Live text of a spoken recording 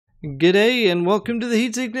G'day and welcome to the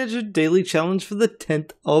Heat Signature Daily Challenge for the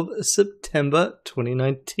 10th of September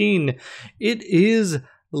 2019. It is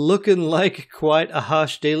looking like quite a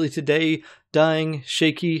harsh daily today. Dying,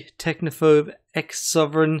 shaky, technophobe,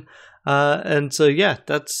 ex-sovereign. And so yeah,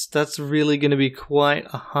 that's really going to be quite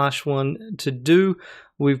a harsh one to do.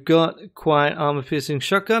 We've got quite armor-piercing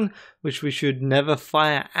shotgun, which we should never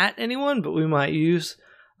fire at anyone, but we might use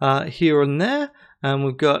here and there. And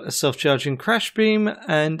we've got a self-charging crash beam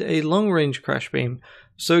and a long-range crash beam.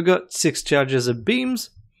 So we've got 6 charges of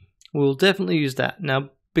beams. We'll definitely use that.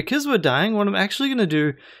 Now, because we're dying, what I'm actually going to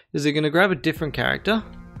do is I'm going to grab a different character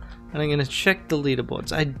and I'm going to check the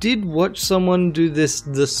leaderboards. I did watch someone do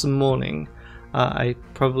this morning. I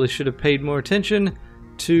probably should have paid more attention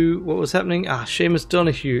to what was happening. Seamus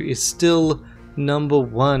Donahue is still number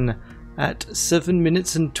 1 at 7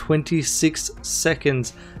 minutes and 26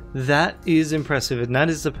 seconds. That is impressive, and that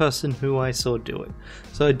is the person who I saw do it.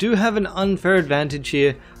 So I do have an unfair advantage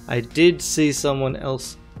here. I did see someone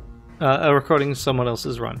else, a recording of someone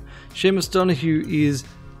else's run. Seamus Donahue is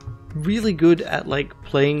really good at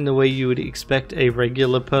playing the way you would expect a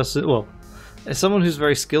regular person, well, as someone who's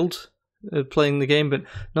very skilled at playing the game, but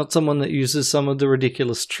not someone that uses some of the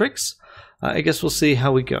ridiculous tricks. I guess we'll see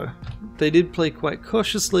how we go. They did play quite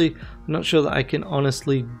cautiously. I'm not sure that I can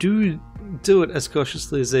honestly do it as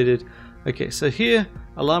cautiously as they did. Okay, so here,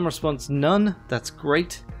 alarm response none. That's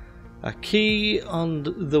great. A key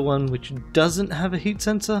on the one which doesn't have a heat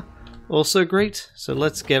sensor. Also great. So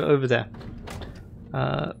let's get over there.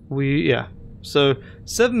 So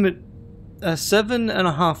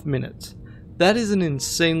 7.5 minutes. That is an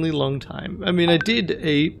insanely long time. I mean, I did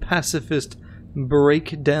a Pacifist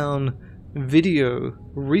breakdown video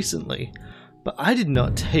recently, but I did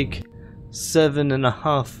not take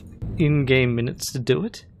 7.5 in-game minutes to do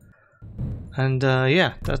it. And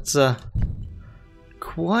yeah, that's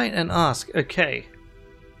quite an ask. Okay.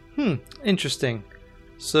 Interesting.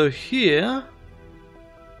 So here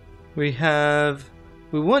we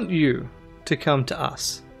want you to come to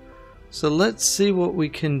us. So let's see what we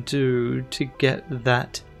can do to get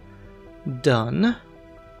that done.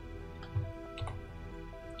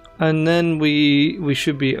 And then we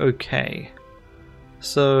should be okay.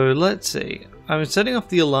 So let's see. I'm setting off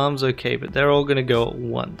the alarms okay, but they're all going to go at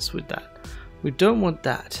once with that. We don't want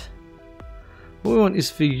that. What we want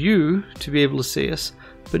is for you to be able to see us,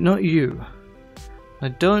 but not you. I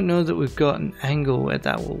don't know that we've got an angle where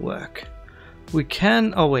that will work. We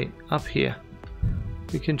can, oh wait, up here.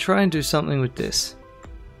 We can try and do something with this.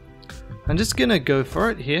 I'm just going to go for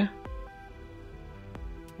it here.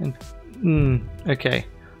 And, okay.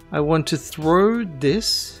 I want to throw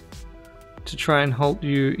this to try and halt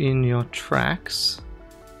you in your tracks.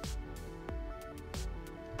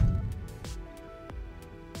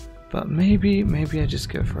 But maybe I just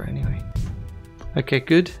go for it anyway. Okay,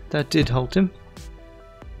 good. That did halt him.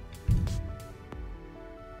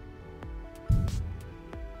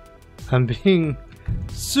 I'm being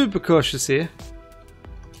super cautious here.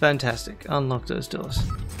 Fantastic. Unlock those doors.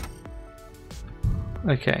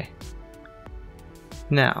 Okay.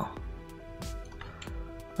 Now,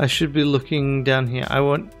 I should be looking down here. I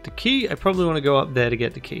want the key. I probably want to go up there to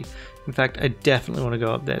get the key. In fact, I definitely want to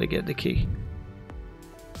go up there to get the key.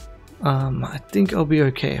 I think I'll be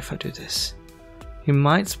okay if I do this. He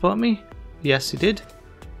might spot me. Yes, he did.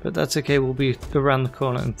 But that's okay. We'll be around the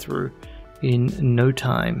corner and through in no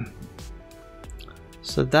time.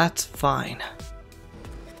 So that's fine.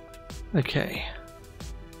 Okay.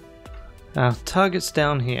 Now, target's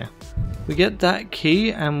down here. We get that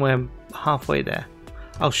key and we're halfway there.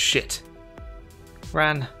 Oh shit.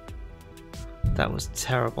 Ran. That was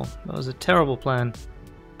terrible. That was a terrible plan.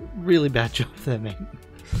 Really bad job there, mate.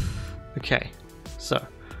 Okay. So,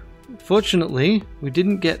 fortunately, we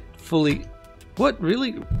didn't get fully... What?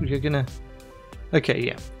 Really? You're gonna... Okay,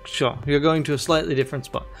 yeah. Sure. You're going to a slightly different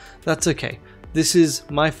spot. That's okay. This is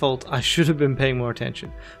my fault. I should have been paying more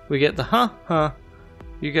attention. We get the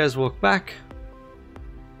You guys walk back.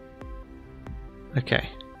 Okay,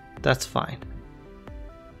 that's fine.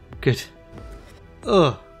 Good.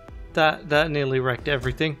 Ugh, that nearly wrecked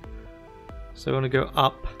everything. So I want to go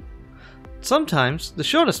up. Sometimes the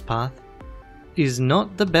shortest path is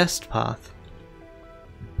not the best path.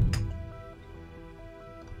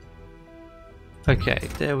 Okay,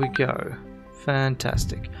 there we go.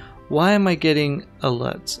 Fantastic. Why am I getting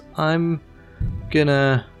alerts? I'm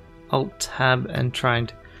gonna Alt-Tab and try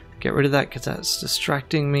and get rid of that because that's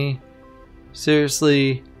distracting me.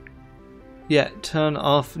 Seriously, yeah, turn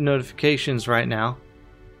off notifications right now.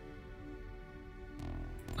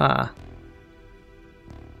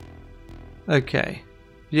 Okay.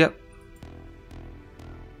 Yep.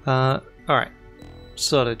 Alright.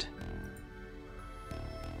 Sorted.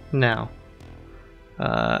 Now.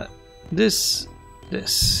 This.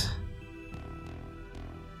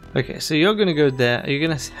 Okay, so you're gonna go there. You're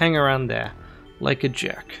gonna hang around there like a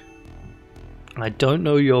jerk. I don't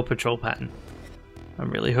know your patrol pattern. I'm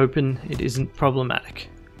really hoping it isn't problematic.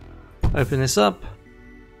 Open this up.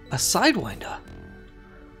 A Sidewinder.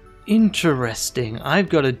 Interesting. I've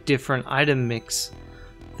got a different item mix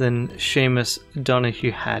than Seamus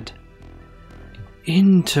Donahue had.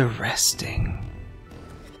 Interesting.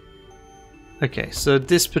 Okay, so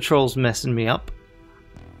this patrol's messing me up.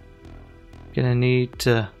 Gonna need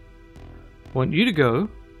to want you to go,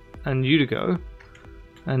 and you to go,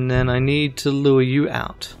 and then I need to lure you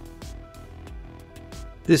out.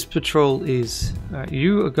 This patrol is...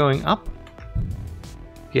 you are going up?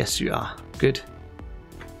 Yes, you are. Good.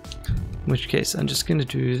 In which case, I'm just gonna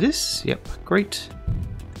do this. Yep, great.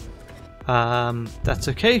 That's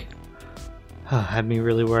okay. Had me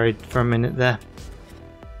really worried for a minute there.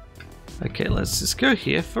 Okay, let's just go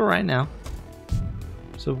here for right now.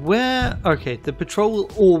 So where... okay, the patrol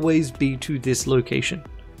will always be to this location.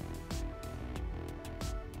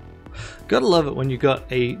 Gotta love it when you got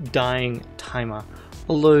a dying timer.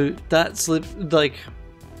 Although that slips... like...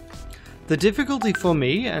 the difficulty for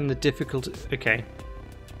me and the difficulty... okay.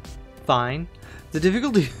 Fine. The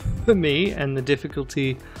difficulty for me and the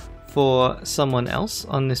difficulty for someone else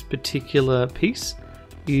on this particular piece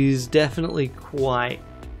is definitely quite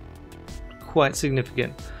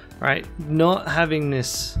significant. Right, not having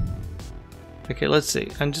this... okay, let's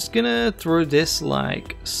see. I'm just gonna throw this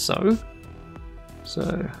like so.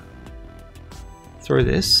 So, throw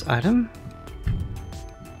this item.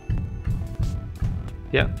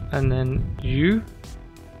 Yep, and then you.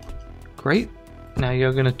 Great. Now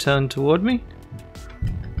you're gonna turn toward me.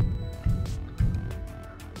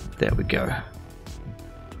 There we go.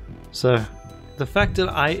 So, the fact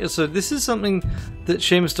that so this is something that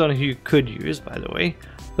Seamus Donahue could use, by the way.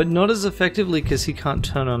 But not as effectively because he can't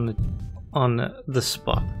turn on the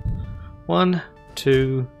spot. 1,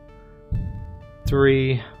 2,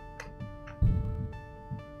 3.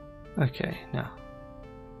 Okay, now.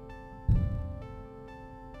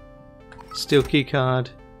 Steel key card.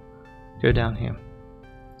 Go down here.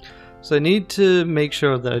 So I need to make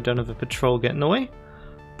sure that I don't have a patrol get in the way.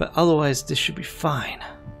 But otherwise this should be fine.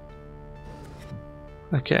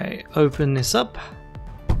 Okay, open this up.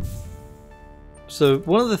 So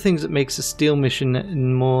one of the things that makes a steel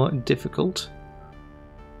mission more difficult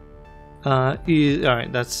is...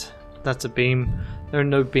 alright, that's a beam. There are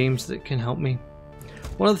no beams that can help me.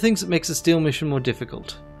 One of the things that makes a steel mission more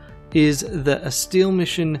difficult is that a steel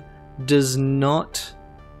mission does not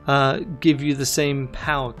give you the same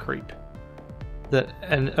power creep that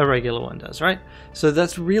a regular one does, right? So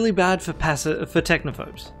that's really bad for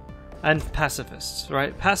technophobes and pacifists,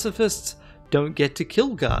 right? Pacifists don't get to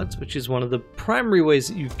kill guards, which is one of the primary ways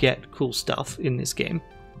that you get cool stuff in this game.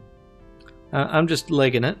 I'm just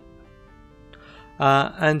legging it.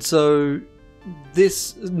 And so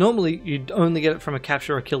this, normally you'd only get it from a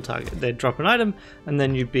capture or kill target. They'd drop an item and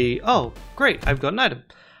then you'd be, oh great, I've got an item.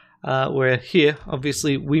 Where here,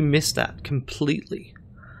 obviously, we missed that completely.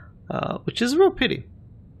 Which is a real pity.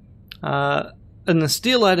 And the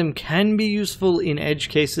steel item can be useful in edge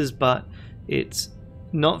cases, but it's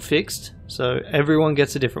not fixed. So everyone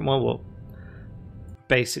gets a different one. Well,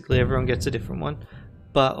 basically everyone gets a different one.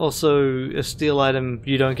 But also a steel item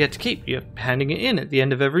you don't get to keep. You're handing it in at the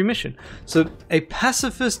end of every mission. So a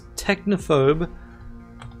pacifist technophobe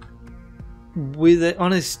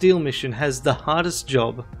on a steel mission has the hardest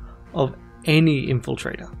job of any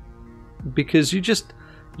infiltrator. Because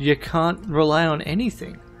you can't rely on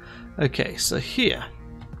anything. Okay, so here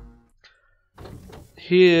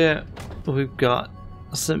we've got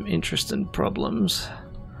some interesting problems.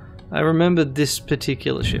 I remember this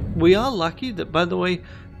particular ship. We are lucky that, by the way,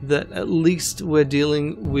 that at least we're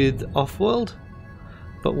dealing with off-world,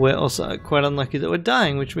 but we're also quite unlucky that we're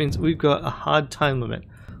dying, which means we've got a hard time limit.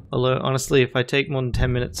 Although, honestly, if I take more than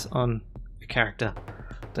 10 minutes on a character,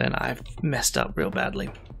 then I've messed up real badly.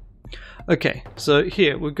 Okay, so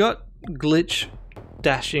here, we've got glitch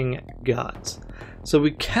dashing guards. So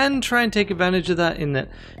we can try and take advantage of that in that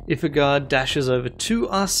if a guard dashes over to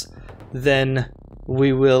us, then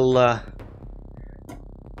we will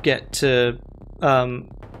get to,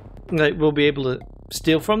 we'll be able to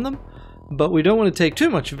steal from them, but we don't want to take too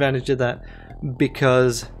much advantage of that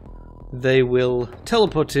because they will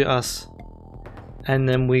teleport to us and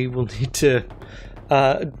then we will need to,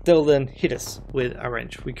 they'll then hit us with a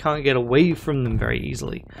wrench. We can't get away from them very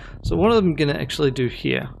easily. So what I'm going to actually do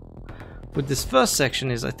here with this first section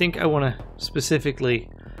is I think I want to specifically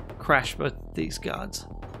crash both these guards.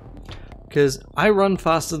 Because I run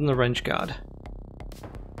faster than the wrench guard.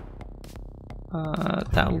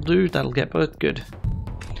 That'll do, that'll get both, good.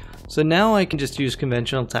 So now I can just use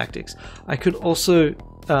conventional tactics. I could also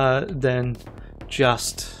then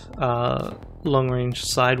just long range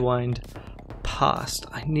sidewind past.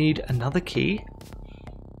 I need another key.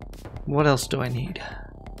 What else do I need?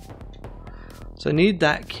 So I need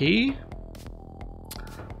that key.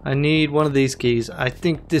 I need one of these keys. I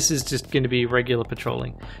think this is just going to be regular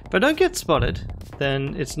patrolling. If I don't get spotted,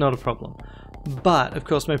 then it's not a problem. But, of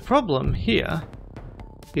course, my problem here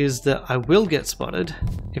is that I will get spotted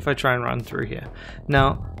if I try and run through here.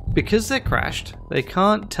 Now, because they're crashed, they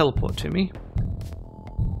can't teleport to me.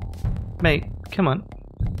 Mate, come on.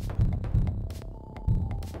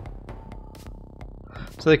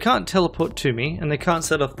 So they can't teleport to me, and they can't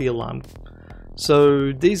set off the alarm.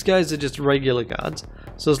 So these guys are just regular guards.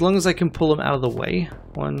 So as long as I can pull them out of the way,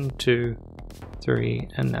 1, 2, 3,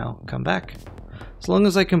 and now come back. As long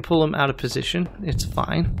as I can pull them out of position, it's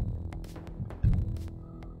fine.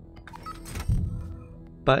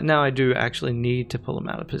 But now I do actually need to pull them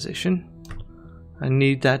out of position. I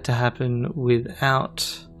need that to happen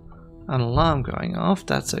without an alarm going off.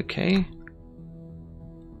 That's okay.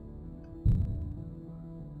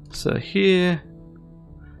 So here,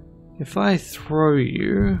 if I throw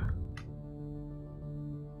you...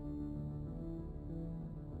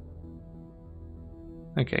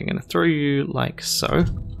 Okay, I'm going to throw you like so.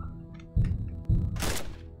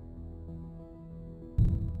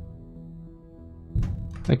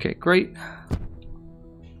 Okay, great.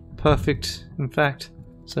 Perfect, in fact.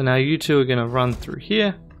 So now you two are going to run through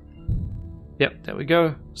here. Yep, there we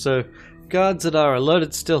go. So guards that are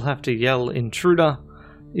alerted still have to yell intruder,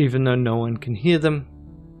 even though no one can hear them.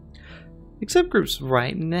 Except groups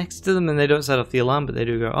right next to them, and they don't set off the alarm, but they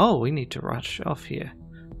do go, oh, we need to rush off here.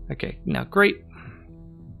 Okay, now great.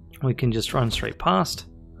 We can just run straight past.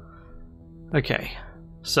 Okay,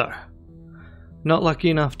 so not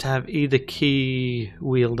lucky enough to have either key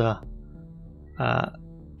wielder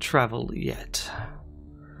travel yet.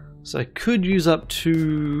 So I could use up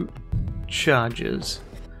 2 charges.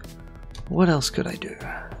 What else could I do?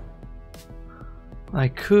 I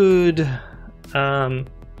could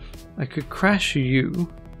crash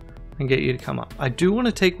you and get you to come up. I do want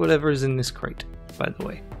to take whatever is in this crate, by the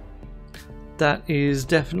way. That is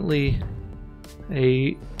definitely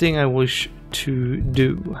a thing I wish to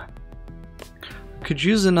do. Could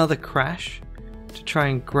use another crash to try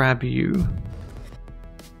and grab you.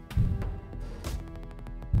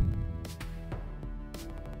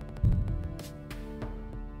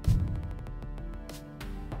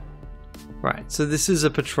 Right, so this is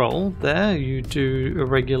a patrol there. You do a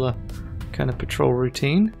regular kind of patrol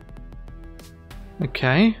routine.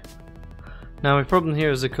 Okay. Now my problem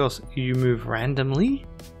here is, of course, you move randomly,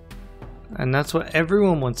 and that's what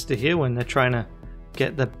everyone wants to hear when they're trying to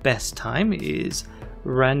get the best time, is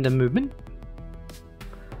random movement.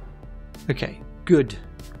 Okay, good,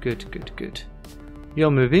 good, good, good.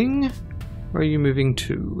 You're moving. Where are you moving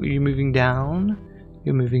to? Are you moving down?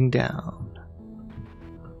 You're moving down.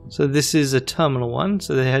 So this is a terminal 1,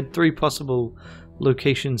 so they had 3 possible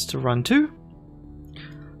locations to run to.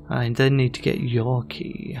 I then need to get your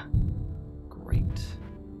key. Great.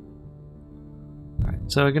 Alright,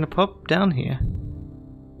 so we're going to pop down here.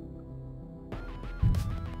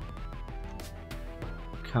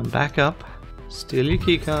 Come back up. Steal your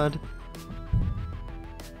keycard.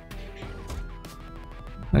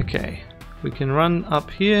 Okay, we can run up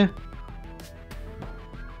here.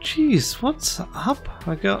 Jeez, what's up?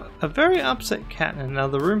 I got a very upset cat in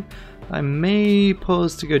another room I may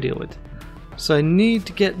pause to go deal with. So I need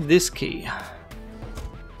to get this key.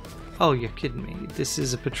 Oh, you're kidding me. This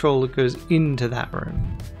is a patrol that goes into that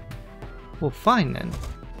room. Well, fine then.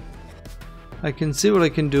 I can see what I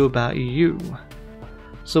can do about you.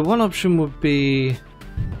 So one option would be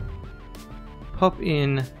pop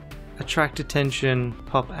in, attract attention,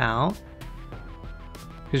 pop out.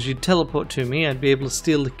 Because you'd teleport to me, I'd be able to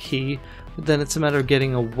steal the key, but then it's a matter of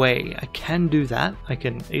getting away. I can do that. I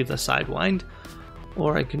can either sidewind,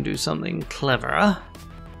 or I can do something cleverer.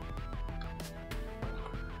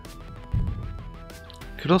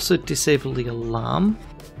 Could also disable the alarm.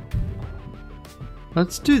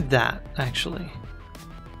 Let's do that, actually.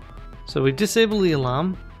 So we disable the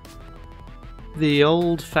alarm the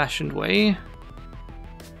old-fashioned way.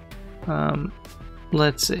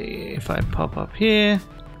 Let's see if I pop up here,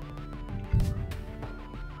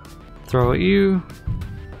 throw at you.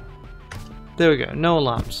 There we go, no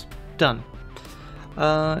alarms. Done.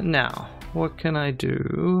 Now, what can I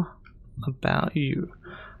do about you?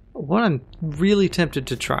 What I'm really tempted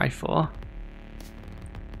to try for,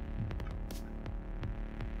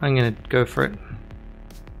 I'm gonna go for it.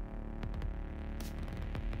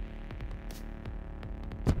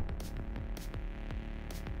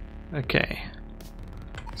 Okay.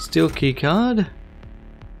 Steel keycard.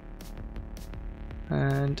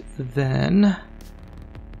 And then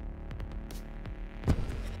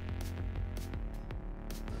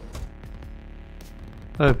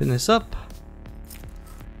open this up.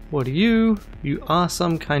 What are you? You are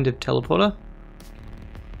some kind of teleporter.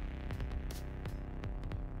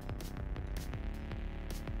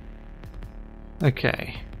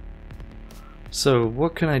 Okay. So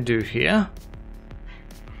what can I do here?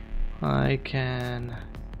 I can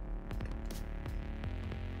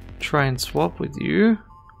try and swap with you.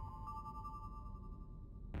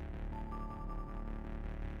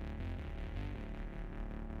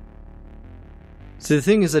 So the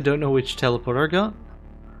thing is, I don't know which teleporter I got.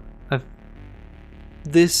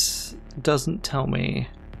 This doesn't tell me,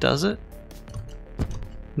 does it?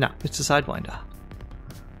 No, it's a Sidewinder.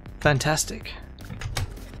 Fantastic.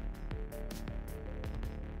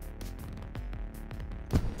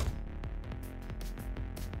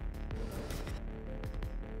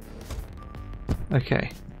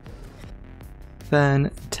 Okay.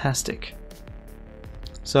 Fantastic.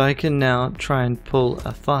 So I can now try and pull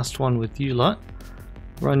a fast one with you lot.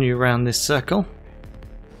 Run you around this circle.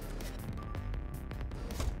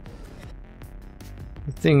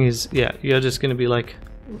 The thing is, yeah, you're just going to be like,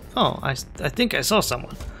 oh, I think I saw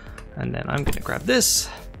someone. And then I'm going to grab this.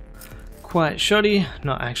 Quite shoddy,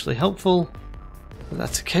 not actually helpful, but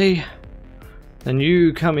that's okay. Then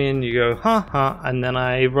you come in, you go, ha ha, and then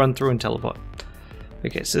I run through and teleport.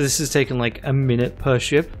 Okay, so this has taken like a minute per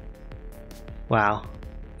ship. Wow.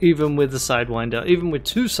 Even with the Sidewinder, even with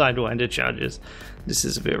 2 Sidewinder charges, this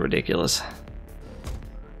is a bit ridiculous.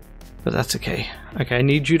 But that's okay. Okay, I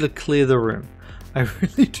need you to clear the room. I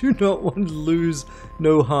really do not want to lose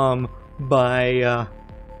no harm by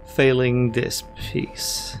failing this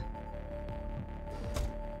piece.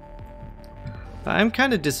 I'm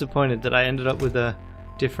kind of disappointed that I ended up with a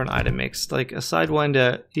different item mix. Like, a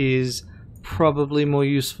Sidewinder is probably more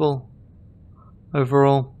useful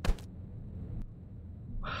overall.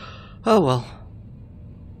 Oh well.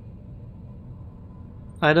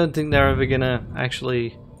 I don't think they're ever gonna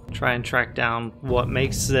actually try and track down what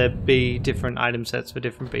makes there be different item sets for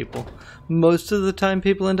different people. Most of the time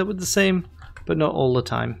people end up with the same, but not all the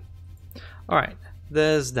time. Alright,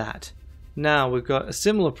 there's that. Now we've got a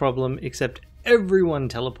similar problem, except everyone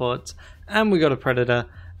teleports, and we got a Predator,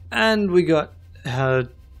 and we got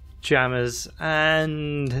jammers,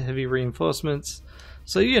 and heavy reinforcements.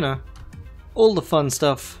 So, you know, all the fun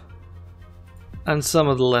stuff, and some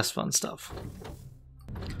of the less fun stuff.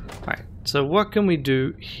 Alright, so what can we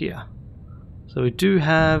do here? So we do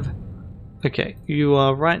have... Okay, you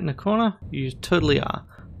are right in the corner. You totally are.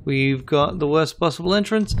 We've got the worst possible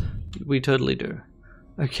entrance. We totally do.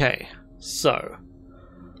 Okay, so...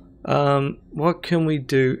 what can we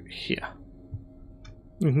do here?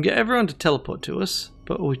 We can get everyone to teleport to us,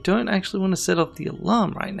 but we don't actually want to set off the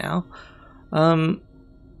alarm right now.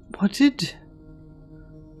 What do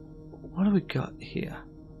we got here?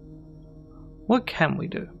 What can we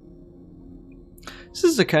do? This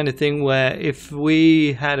is the kind of thing where if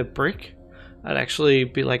we had a brick, I'd actually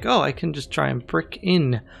be like, oh, I can just try and brick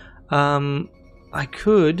in. I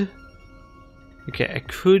could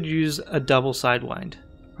use a double sidewind,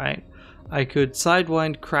 right? I could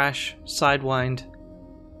sidewind, crash, sidewind,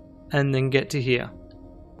 and then get to here.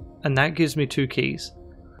 And that gives me 2 keys.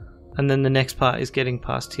 And then the next part is getting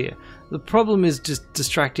past here. The problem is just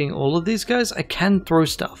distracting all of these guys. I can throw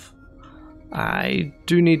stuff. I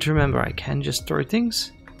do need to remember I can just throw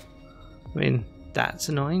things. I mean, that's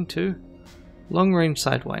annoying too. Long range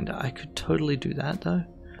sidewinder. I could totally do that though.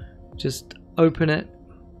 Just open it,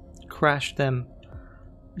 crash them.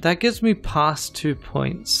 That gets me past 2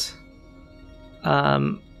 points.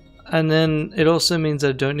 And then it also means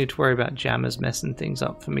I don't need to worry about jammers messing things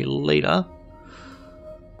up for me later.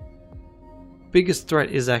 Biggest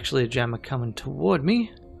threat is actually a jammer coming toward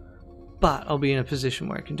me, but I'll be in a position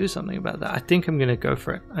where I can do something about that. I think I'm going to go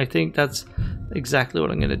for it. I think that's exactly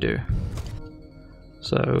what I'm going to do.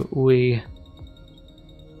 So we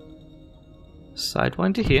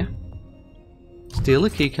sidewind to here, steal a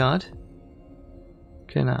keycard.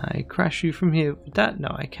 Can I crash you from here with that?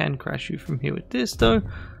 No, I can crash you from here with this though.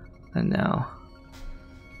 And now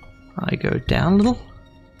I go down a little,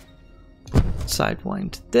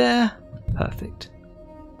 sidewind there. Perfect.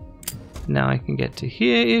 Now I can get to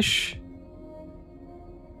here-ish.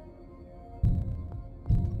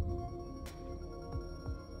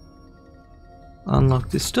 Unlock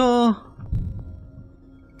this door.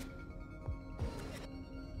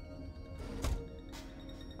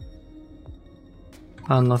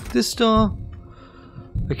 Unlock this door.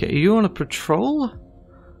 Okay, you on a patrol?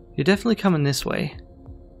 You're definitely coming this way.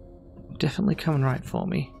 Definitely coming right for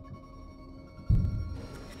me.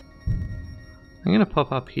 I'm gonna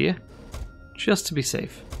pop up here, just to be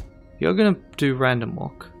safe. You're gonna do random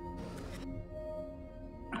walk.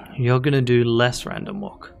 You're gonna do less random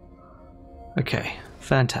walk. Okay,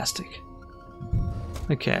 fantastic.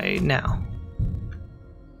 Okay, now.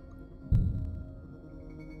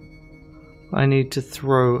 I need to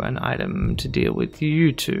throw an item to deal with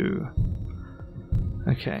you two.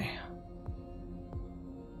 Okay.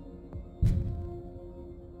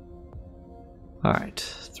 Alright,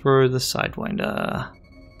 throw the Sidewinder.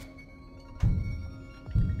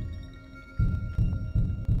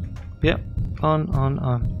 Yep,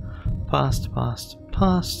 on. Past, past,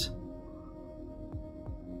 past.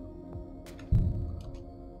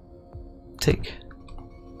 Take.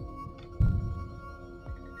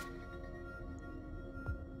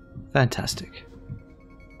 Fantastic.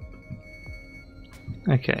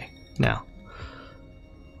 Okay, now.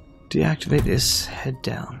 Deactivate this, head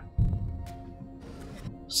down.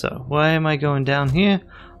 So, why am I going down here?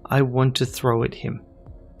 I want to throw at him.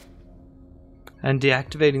 And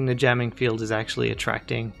deactivating the jamming field is actually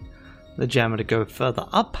attracting the jammer to go further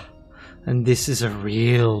up. And this is a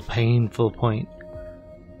real painful point.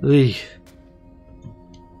 Ugh.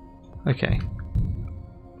 Okay.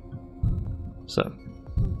 So,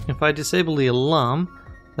 if I disable the alarm,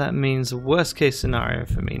 that means the worst case scenario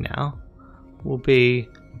for me now will be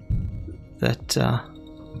that,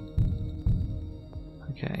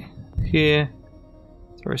 okay, here,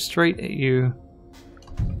 throw straight at you.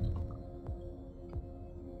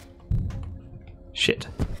 Shit.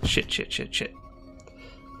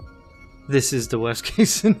 This is the worst case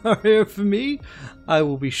scenario for me. I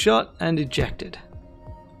will be shot and ejected.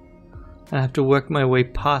 I have to work my way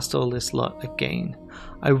past all this lot again.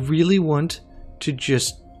 I really want to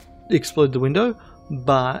just explode the window,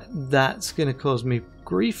 but that's going to cause me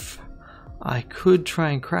grief. I could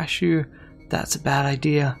try and crash you. That's a bad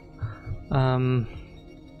idea.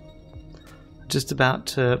 Just about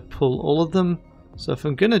to pull all of them. So if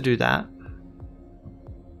I'm going to do that,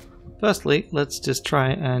 firstly, let's just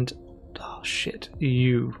try and... Oh shit,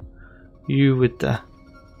 you with the...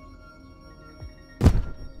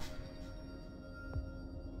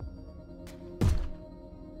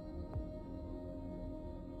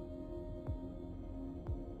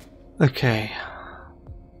 Okay.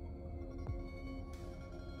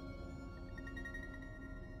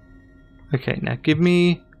 Okay, now give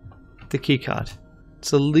me the keycard. It's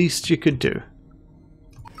the least you could do.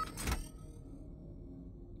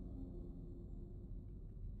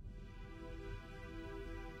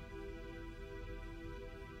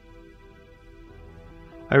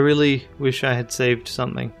 I really wish I had saved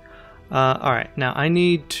something. Alright, now I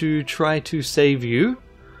need to try to save you.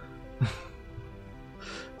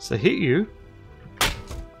 So hit you.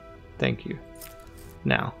 Thank you.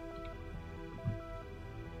 Now.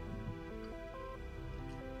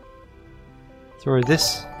 Throw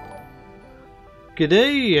this.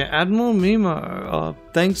 G'day, Admiral Mimo.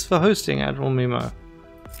 Thanks for hosting, Admiral Mimo.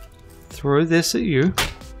 Throw this at you.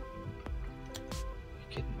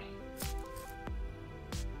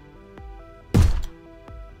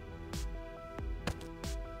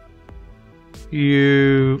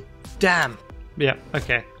 You... Damn! Yeah,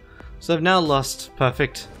 okay. So I've now lost.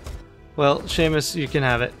 Perfect. Well, Seamus, you can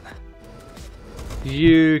have it.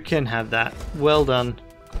 You can have that. Well done.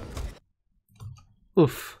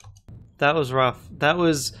 Oof. That was rough. That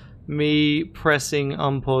was me pressing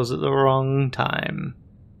unpause at the wrong time.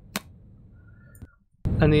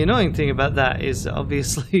 And the annoying thing about that is,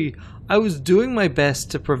 obviously, I was doing my best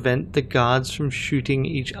to prevent the guards from shooting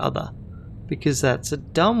each other. Because that's a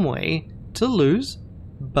dumb way to lose,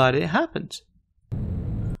 but it happens.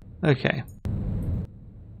 Okay.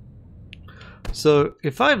 So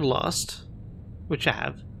if I've lost, which I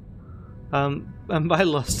have, and by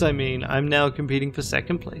lost I mean I'm now competing for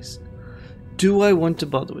second place, do I want to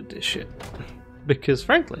bother with this shit? Because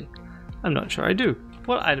frankly, I'm not sure I do.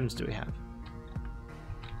 What items do we have?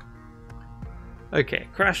 Okay,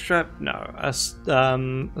 crash trap, no. A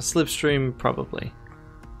slipstream, probably.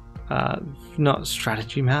 Not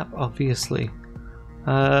strategy map, obviously.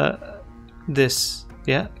 This,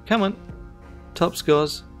 yeah, come on. Top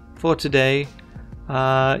scores for today.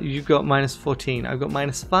 You've got minus 14. I've got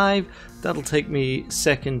minus 5. That'll take me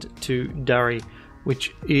second to Durry,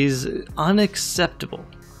 which is unacceptable.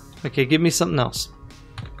 Okay, give me something else.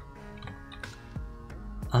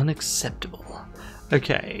 Unacceptable.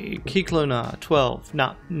 Okay, key cloner 12.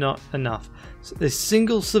 Nah, not enough. So a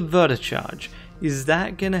single subverter charge. Is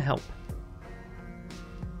that gonna help?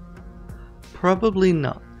 Probably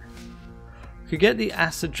not. Could get the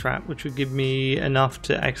acid trap, which would give me enough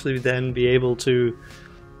to actually then be able to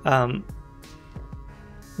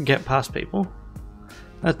get past people.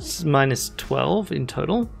 That's minus 12 in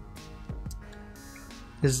total.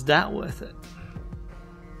 Is that worth it?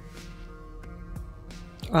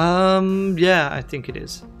 Yeah, I think it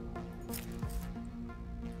is.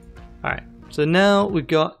 Alright, so now we've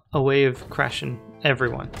got a way of crashing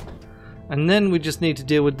everyone. And then we just need to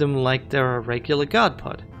deal with them like they're a regular guard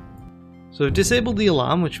pod. So we've disabled the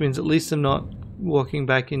alarm, which means at least I'm not walking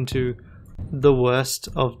back into the worst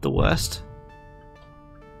of the worst.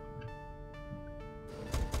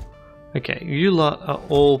 Okay, you lot are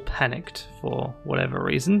all panicked for whatever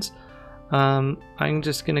reasons. I'm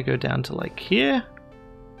just gonna go down to like here.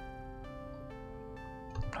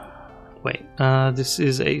 Wait, this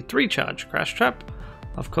is a 3-charge crash trap,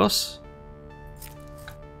 of course.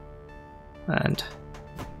 And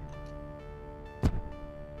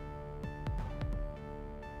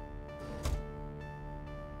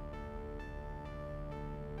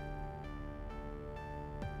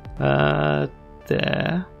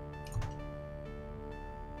there.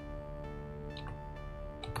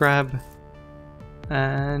 Grab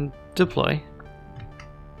and deploy.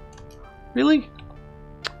 Really?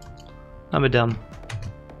 I'm a dumb.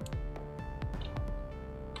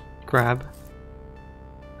 Grab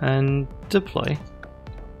and deploy.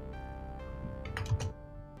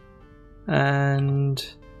 And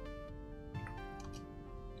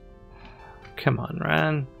come on,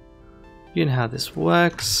 Ran. You know how this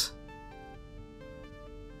works.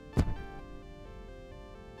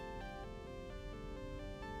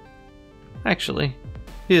 Actually,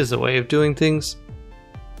 here's a way of doing things.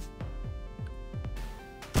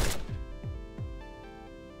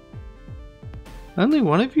 Only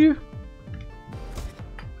one of you?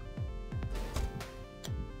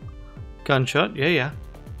 Gunshot, yeah.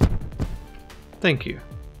 Thank you.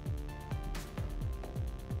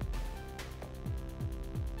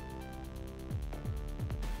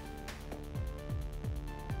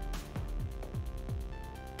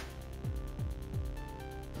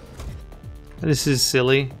 This is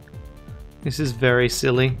silly. This is very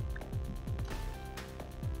silly.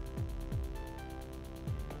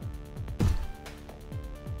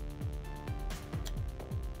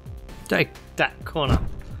 Take that corner.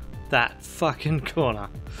 That fucking corner.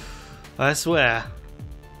 I swear.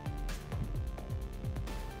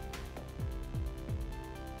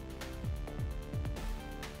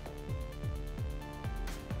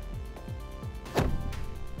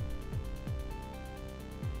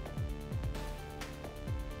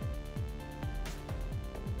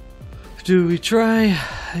 Do we try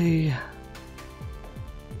a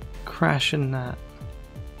crash in that?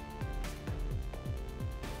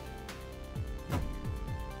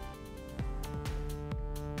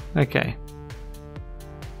 Okay.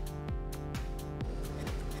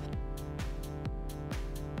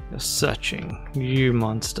 You're searching, you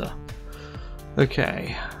monster.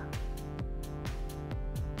 Okay.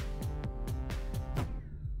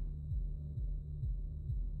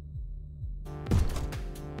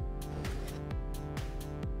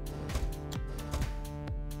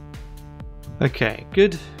 Okay,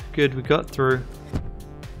 good, we got through.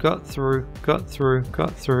 Got through.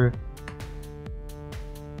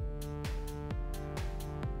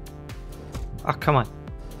 Oh, come on.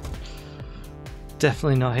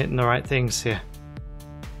 Definitely not hitting the right things here.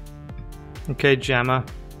 Okay, Jammer.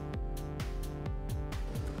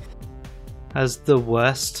 As the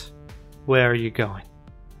worst, where are you going?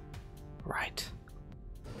 Right.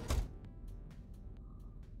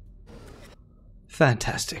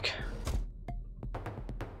 Fantastic.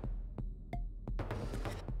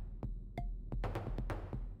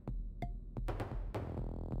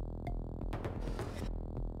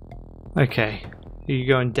 Okay, are you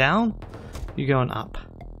going down? You're going up.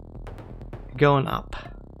 You're going up.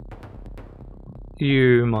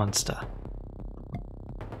 You monster.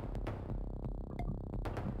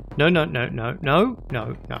 No. Not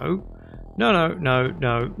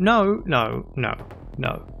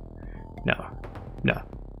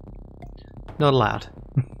allowed.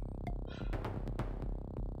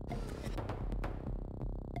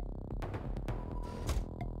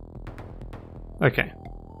 Okay,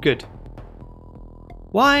 good.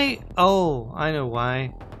 Why? Oh, I know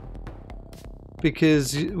why.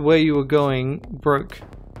 Because where you were going broke,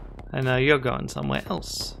 and now you're going somewhere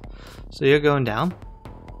else. So you're going down.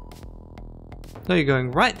 No, you're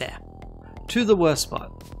going right there, to the worst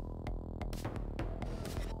spot.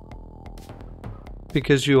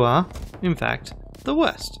 because you are, in fact, the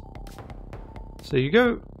worst. So you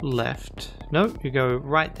go left. No, you go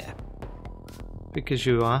right there. Because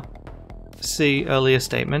you are, see earlier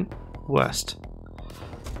statement, worst.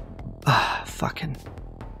 Ah, fucking.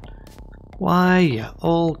 Why you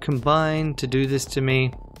all combined to do this to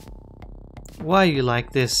me? Why are you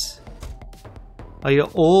like this? Are you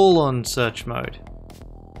all on search mode?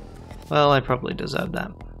 Well, I probably deserve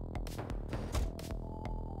that.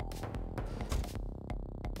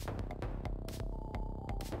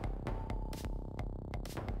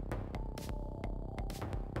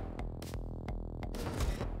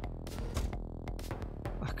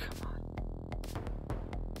 Oh, come on.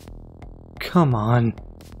 Come on.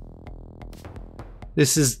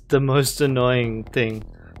 This is the most annoying thing.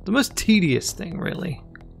 The most tedious thing, really.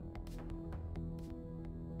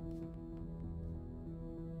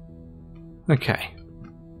 Okay.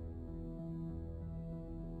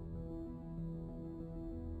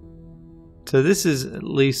 So this is at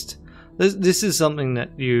least... This is something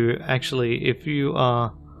that you actually, if you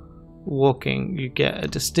are walking, you get a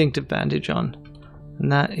distinct advantage on.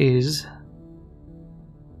 And that is...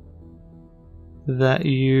 that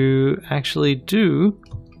you actually do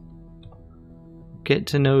get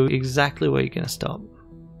to know exactly where you're going to stop.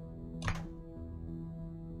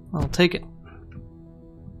 I'll take it.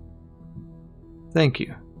 Thank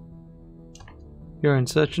you. You're in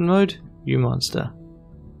searching mode, you monster.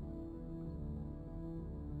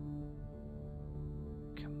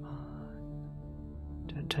 Come on.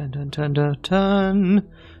 Dun dun dun dun dun dun.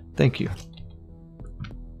 Thank you.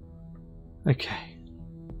 Okay.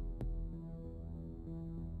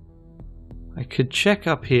 I could check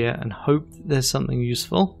up here and hope that there's something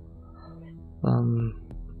useful.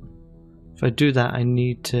 If I do that, I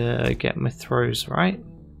need to get my throws right.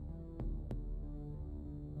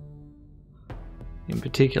 In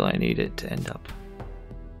particular, I need it to end up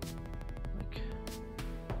like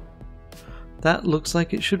that. Looks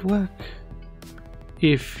like it should work.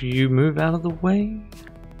 If you move out of the way.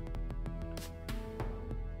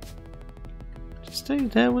 Just stay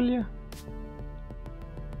there, will you?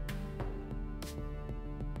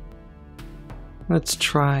 Let's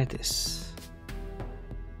try this.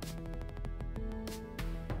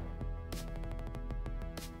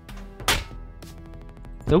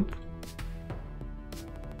 Nope.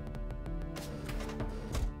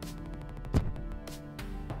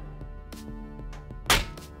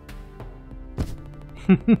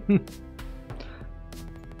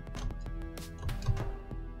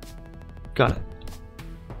 Got it.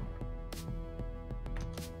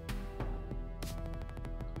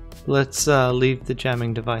 Let's leave the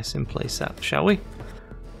jamming device in place out, shall we?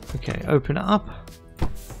 Okay, open it up.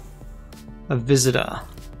 A visitor.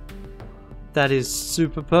 That is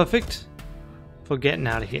super perfect for getting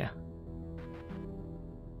out of here.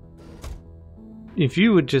 If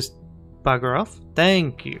you would just bugger off,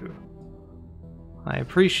 thank you. I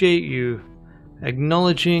appreciate you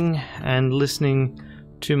acknowledging and listening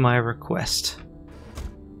to my request.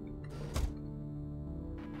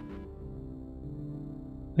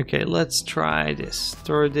 Okay, let's try this.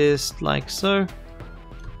 Throw this like so.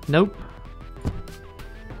 Nope.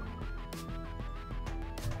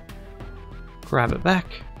 Grab it back.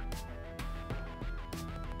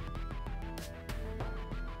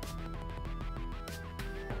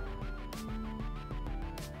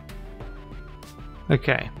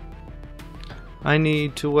 Okay. I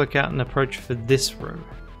need to work out an approach for this room.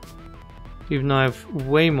 Even though I have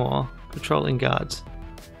way more patrolling guards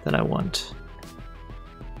than I want.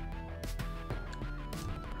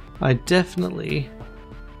 I definitely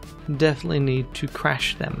need to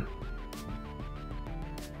crash them.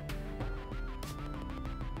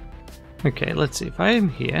 Okay, let's see. If I am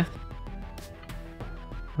here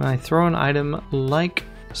and I throw an item like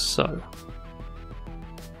so.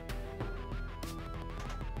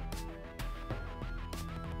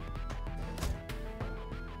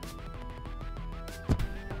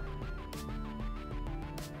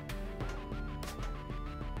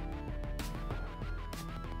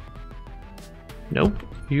 Nope,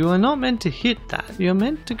 you are not meant to hit that. You're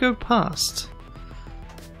meant to go past.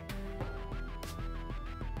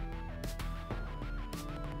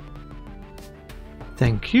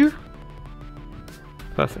 Thank you.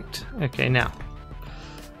 Perfect. Okay, now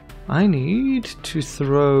I need to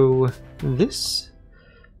throw this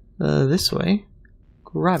this way,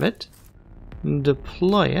 grab it, and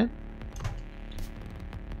deploy it,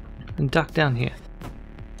 and duck down here.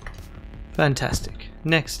 Fantastic.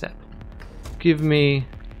 Next step. Give me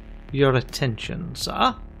your attention,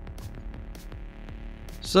 sir.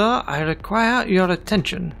 Sir, I require your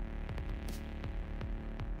attention.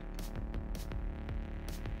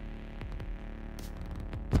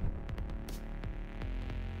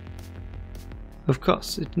 Of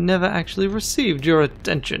course, it never actually received your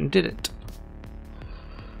attention, did it?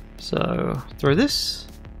 So, throw this.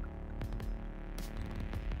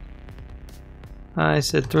 I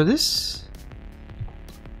said throw this.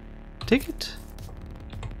 Take it.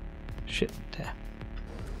 Shit, there.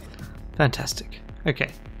 Fantastic.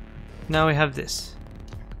 Okay, now we have this.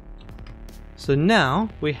 So now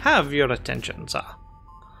we have your attention, sir.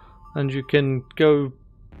 And you can go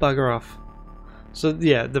bugger off. So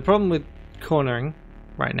yeah, the problem with cornering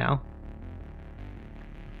right now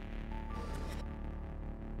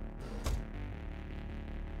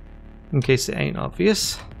in case it ain't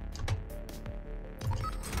obvious,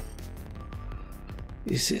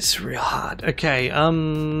 this is real hard. Okay,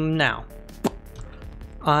 now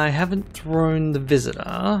I haven't thrown the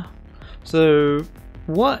visitor. So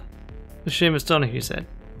what Seamus Donahue said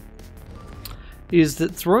is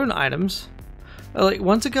that thrown items, like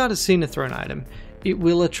once a guard has seen a thrown item, it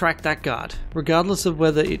will attract that guard, regardless of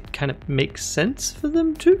whether it kind of makes sense for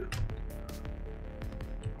them to.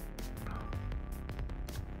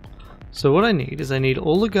 So what I need is I need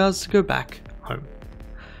all the guards to go back home.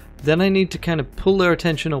 Then I need to kind of pull their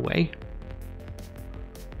attention away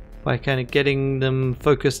by kind of getting them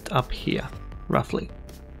focused up here, roughly.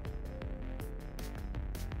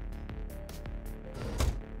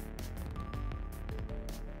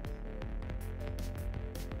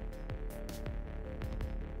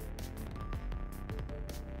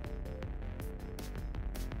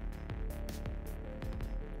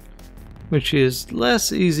 Which is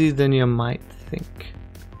less easy than you might think.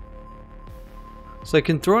 So I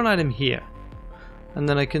can throw an item here, and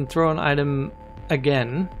then I can throw an item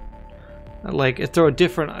again, like throw a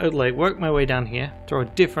different, like work my way down here, throw a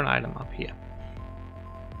different item up here.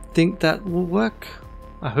 Think that will work?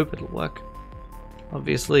 I hope it'll work.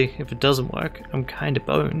 Obviously, if it doesn't work, I'm kind of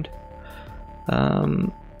boned.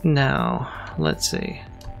 Now, let's see.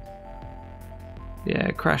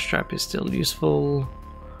 Yeah, Crash Trap is still useful.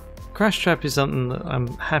 Crash Trap is something that I'm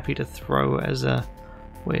happy to throw as a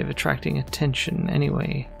way of attracting attention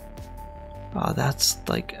anyway. Oh, that's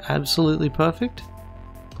like absolutely perfect.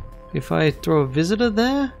 If I throw a visitor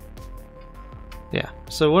there? Yeah,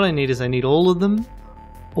 so what I need is I need all of them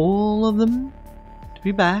to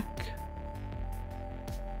be back.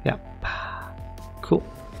 Yep, cool.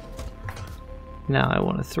 Now I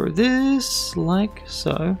want to throw this like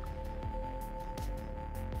so.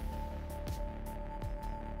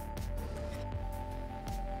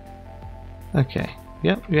 Okay,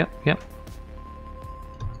 yep.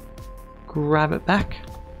 Grab it back.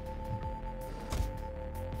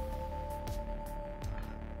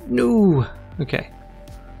 No! Okay.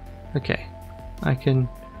 I can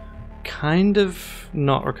kind of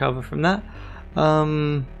not recover from that.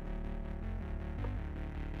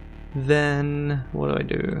 Then, what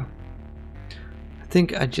do? I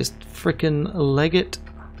think I just frickin' leg it.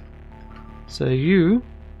 So you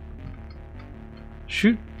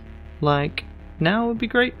shoot. Like, now would be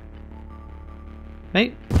great.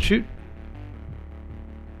 Mate, shoot.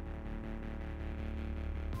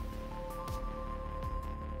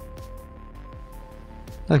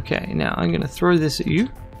 Okay, now I'm going to throw this at you.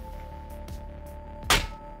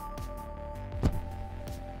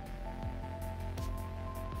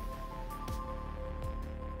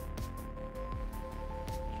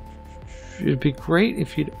 It'd be great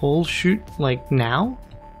if you'd all shoot, like, now.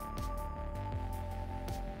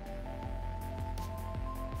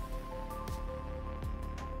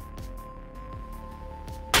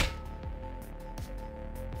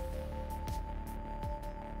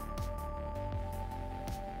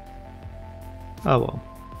 Oh well.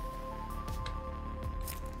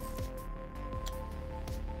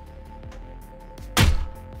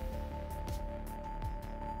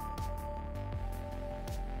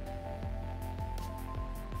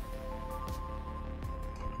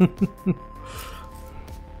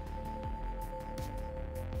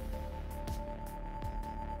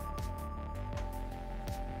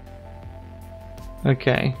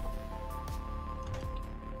 Okay.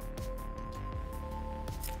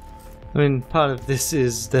 I mean, part of this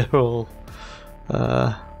is they're all,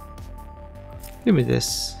 give me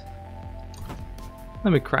this.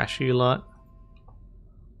 Let me crash you lot.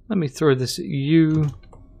 Let me throw this at you.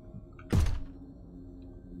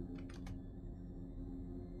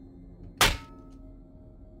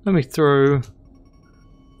 Let me throw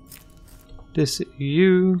this at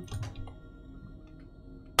you.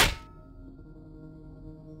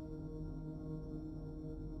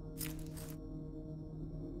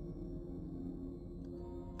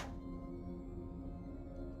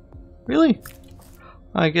 Really?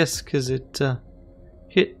 I guess because it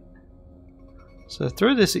hit. So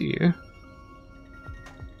throw this at you.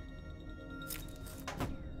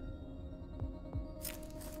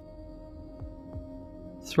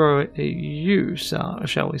 throw it at you,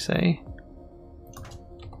 shall we say.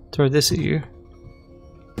 Throw this at you.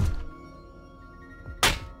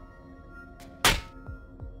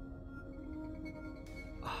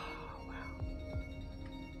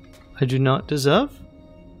 I do not deserve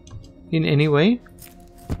in any way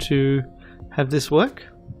to have this work.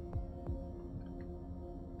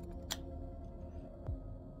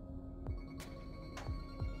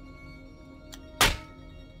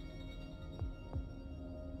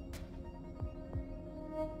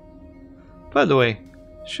 By the way,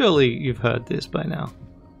 surely you've heard this by now.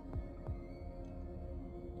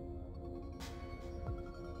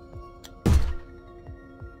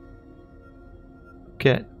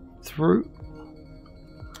 Get through.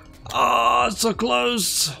 Ah, so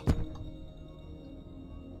close.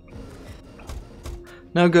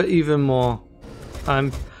 Now I've got even more.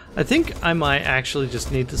 I think I might actually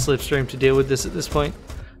just need the slipstream to deal with this at this point,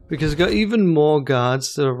 because I've got even more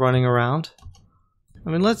guards that are running around. I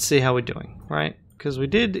mean, let's see how we're doing, right? Because we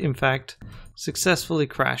did, in fact, successfully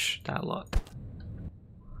crash that lot.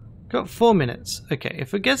 Got 4 minutes. Okay,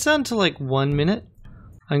 if it gets down to like 1 minute,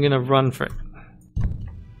 I'm gonna run for it.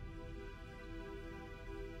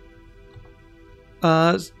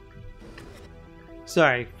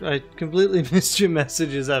 Sorry, I completely missed your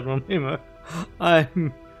messages, Admiral Mimo.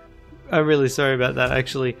 I'm really sorry about that,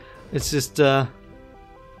 actually. It's just,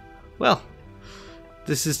 well,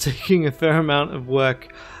 this is taking a fair amount of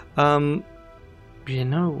work. You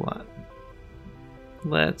know what?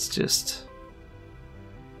 Let's just...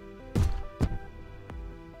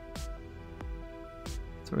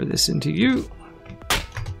 throw this into you.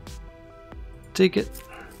 Take it.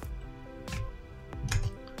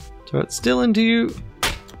 Throw it still into you.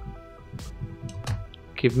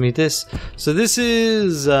 Give me this. So this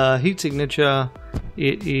is Heat Signature.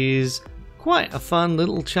 It is quite a fun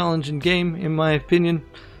little challenging game, in my opinion,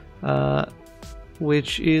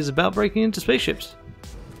 which is about breaking into spaceships.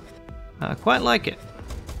 Quite like it.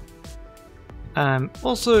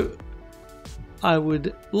 Also, I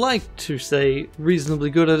would like to say reasonably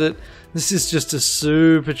good at it. This is just a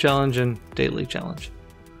super challenging daily challenge.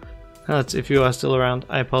 That's if you are still around.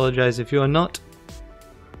 I apologize if you are not,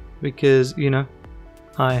 because, you know,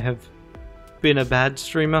 I have been a bad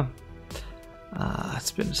streamer.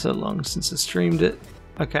 It's been so long since I streamed it.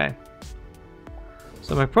 Okay.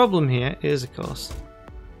 So my problem here is, of course,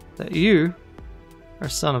 that you are a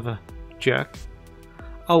son of a jerk.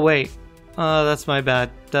 Oh wait, that's my bad.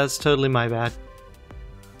 That's totally my bad.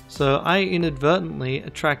 So I inadvertently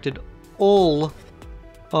attracted all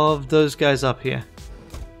of those guys up here.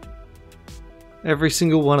 Every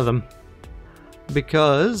single one of them.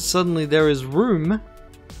 Because suddenly there is room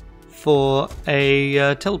for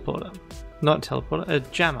a teleporter. Not teleporter, a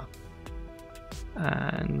jammer.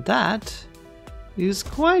 And that is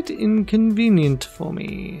quite inconvenient for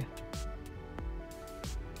me.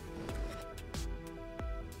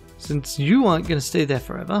 Since you aren't going to stay there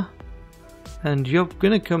forever, and you're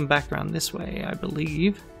going to come back around this way, I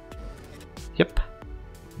believe. Yep.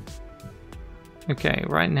 Okay,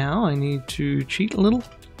 right now I need to cheat a little.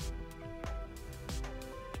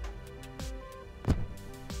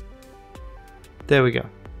 There we go.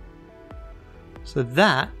 So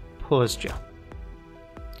that paused you.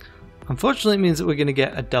 Unfortunately, it means that we're going to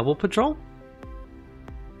get a double patrol.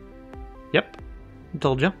 Yep, I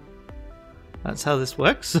told you. That's how this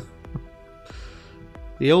works.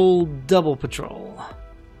 The old double patrol.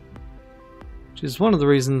 Which is one of the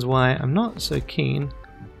reasons why I'm not so keen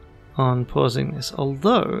on pausing this.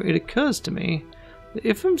 Although, it occurs to me that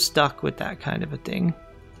if I'm stuck with that kind of a thing,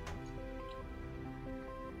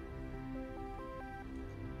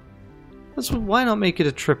 why not make it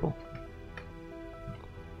a triple?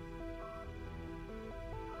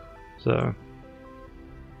 So,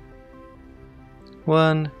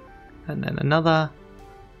 one, and then another.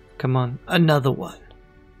 Come on, another one.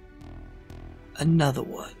 Another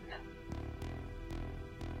one.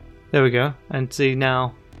 There we go. And see,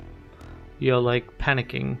 now you're like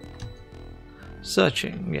panicking.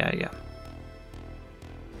 Searching, yeah.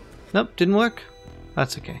 Nope, didn't work.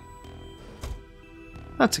 That's okay.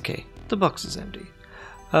 That's okay. The box is empty.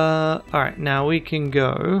 Alright, now we can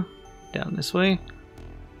go down this way.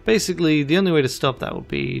 Basically, the only way to stop that would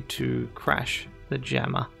be to crash the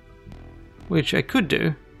jammer. Which I could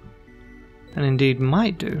do. And indeed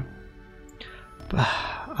might do. But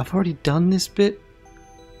I've already done this bit.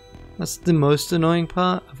 That's the most annoying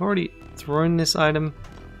part. I've already thrown this item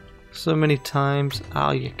so many times.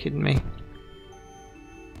 Oh, you're kidding me.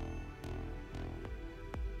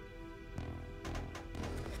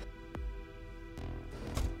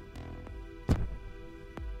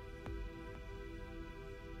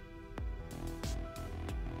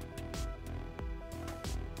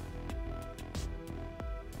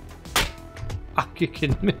 You're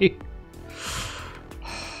kidding me.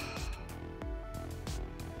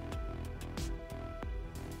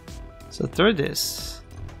 So throw this.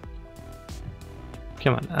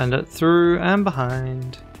 Come on, and through and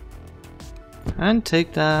behind. And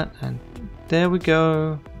take that, and there we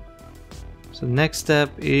go. So the next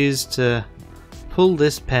step is to pull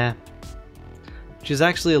this pair, which is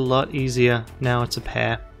actually a lot easier now it's a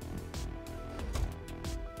pair.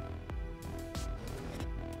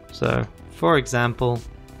 So, for example,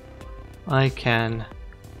 I can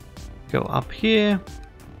go up here,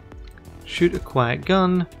 shoot a quiet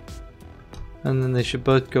gun, and then they should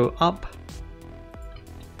both go up.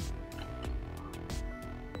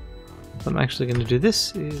 What I'm actually going to do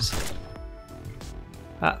this is...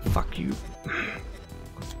 Ah, fuck you.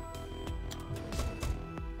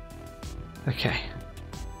 Okay.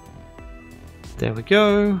 There we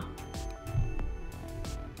go.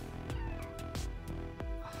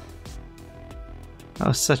 That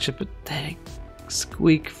was such a pathetic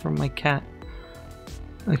squeak from my cat.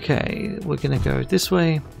 Okay, we're gonna go this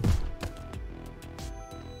way.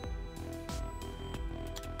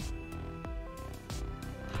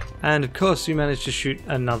 And of course you managed to shoot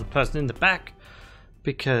another person in the back,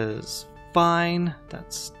 because fine,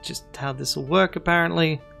 that's just how this will work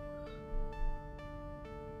apparently.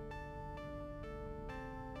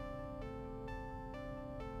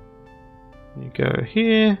 You go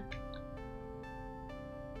here.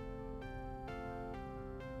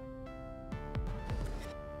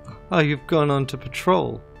 Oh, you've gone on to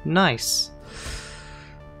patrol. Nice.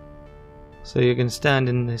 So you're going to stand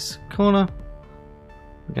in this corner.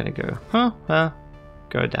 I'm going to go,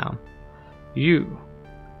 go down. You.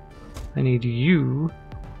 I need you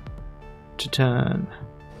to turn.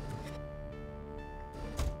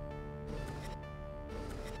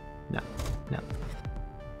 No, no.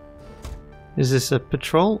 Is this a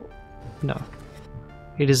patrol? No.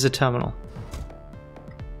 It is a terminal.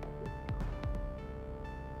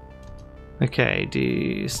 Okay,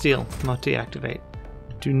 steal, not deactivate.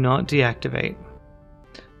 Do not deactivate.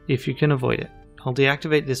 If you can avoid it. I'll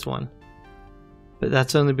deactivate this one. But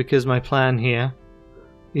that's only because my plan here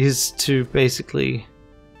is to basically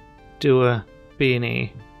do a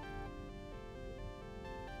B&E.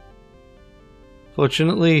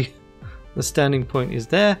 Fortunately, the standing point is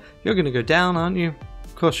there. You're going to go down, aren't you?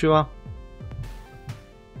 Of course you are.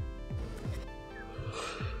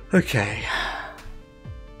 Okay.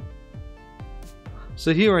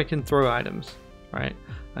 So here I can throw items, right?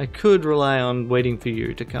 I could rely on waiting for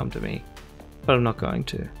you to come to me, but I'm not going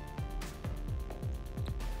to.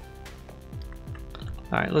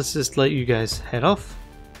 Alright, let's just let you guys head off.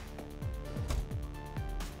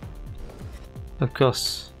 Of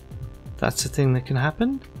course, that's a thing that can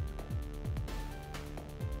happen.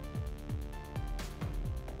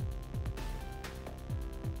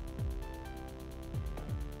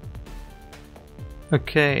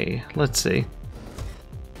 Okay, let's see.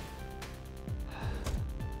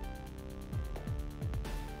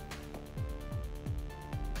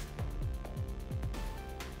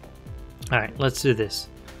 Alright, let's do this.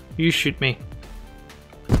 You shoot me.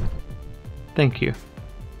 Thank you.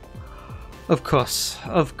 Of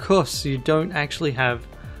course, you don't actually have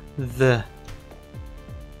the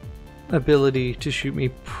ability to shoot me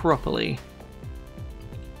properly.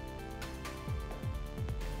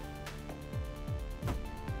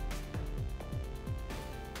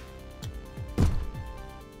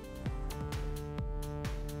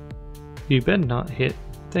 You better not hit.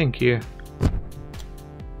 Thank you.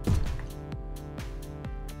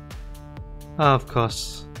 Of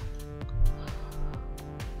course.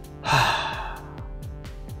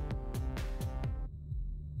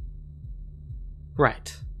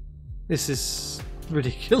 Right. This is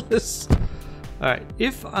ridiculous. Alright,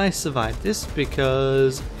 if I survive this,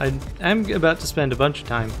 because I am about to spend a bunch of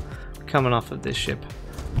time coming off of this ship,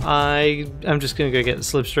 I'm just going to go get the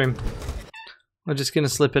slipstream. I'm just going to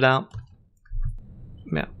slip it out.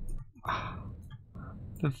 Yeah.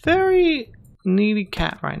 A very needy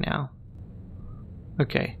cat right now.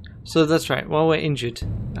 Okay, so that's right, while we're injured,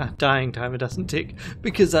 dying timer doesn't tick,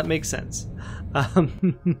 because that makes sense.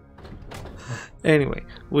 Anyway,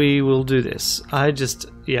 we will do this. If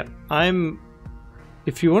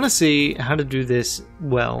you want to see how to do this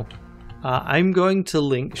well, I'm going to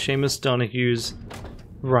link Seamus Donahue's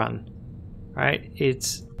run. Right?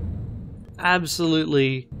 It's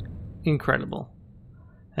absolutely incredible.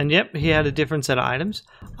 And yep, he had a different set of items.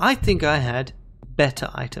 I think I had better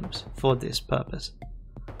items for this purpose.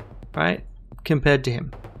 Right? Compared to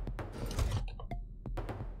him.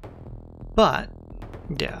 But,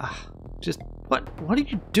 yeah, just, what are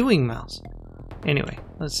you doing, mouse? Anyway,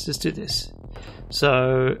 let's just do this.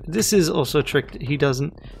 So this is also a trick that he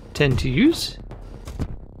doesn't tend to use.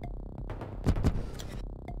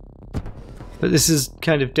 But this is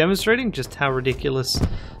kind of demonstrating just how ridiculous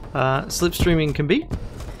slipstreaming can be.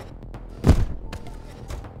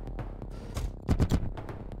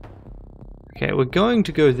 Okay, we're going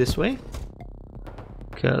to go this way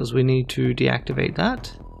because we need to deactivate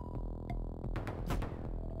that.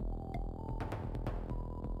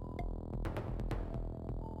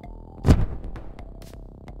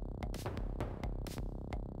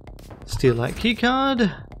 Steal that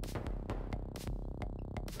keycard.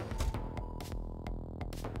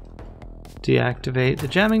 Deactivate the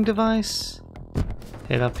jamming device.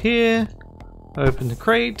 Head up here. Open the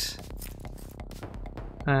crate.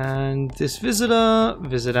 And this visitor,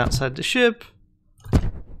 visit outside the ship.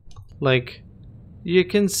 Like, you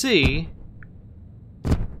can see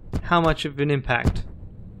how much of an impact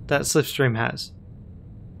that slipstream has.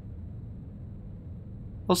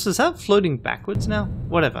 Also, is that floating backwards now?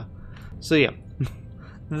 Whatever. So yeah,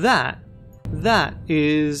 that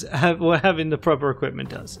is what having the proper equipment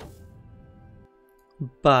does.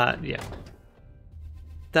 But yeah,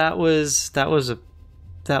 that was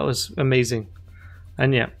amazing.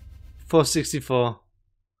 And yeah, 464.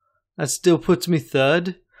 That still puts me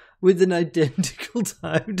third with an identical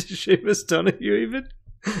time to Seamus Donahue even.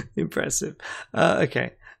 Impressive.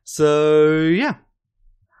 Okay, so yeah.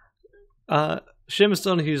 Seamus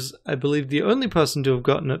Donahue's, I believe, the only person to have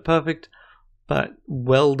gotten it perfect, but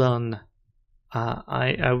well done.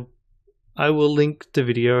 I will link the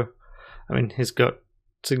video. I mean, he's got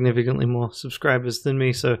significantly more subscribers than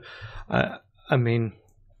me, so I mean,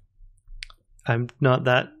 I'm not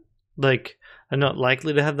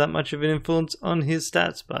likely to have that much of an influence on his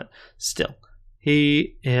stats, but still,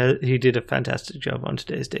 he did a fantastic job on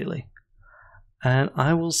today's daily. And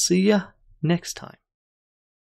I will see ya next time.